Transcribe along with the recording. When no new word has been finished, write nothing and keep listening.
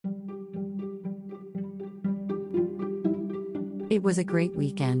It was a great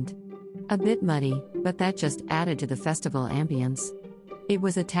weekend. A bit muddy, but that just added to the festival ambience. It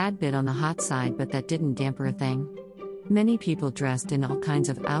was a tad bit on the hot side, but that didn't damper a thing. Many people dressed in all kinds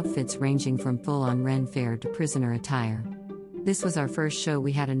of outfits ranging from full-on Ren Faire to prisoner attire. This was our first show.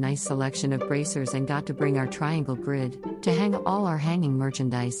 We had a nice selection of bracers and got to bring our triangle grid to hang all our hanging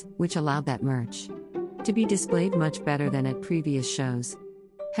merchandise, which allowed that merch to be displayed much better than at previous shows.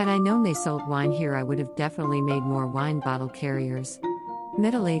 Had I known they sold wine here, I would have definitely made more wine bottle carriers.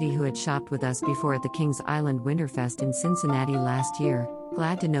 Met a lady who had shopped with us before at the Kings Island Winterfest in Cincinnati last year.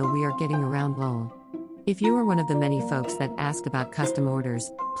 Glad to know we are getting around lol. If you are one of the many folks that asked about custom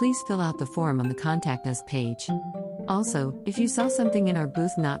orders, please fill out the form on the Contact Us page. Also, if you saw something in our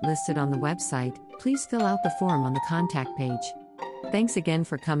booth not listed on the website, please fill out the form on the contact page. Thanks again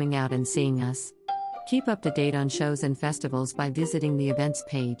for coming out and seeing us. Keep up to date on shows and festivals by visiting the events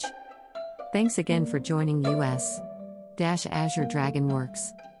page. Thanks again for joining US Azure Dragon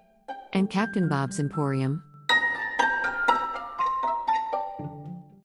Works and Captain Bob's Emporium.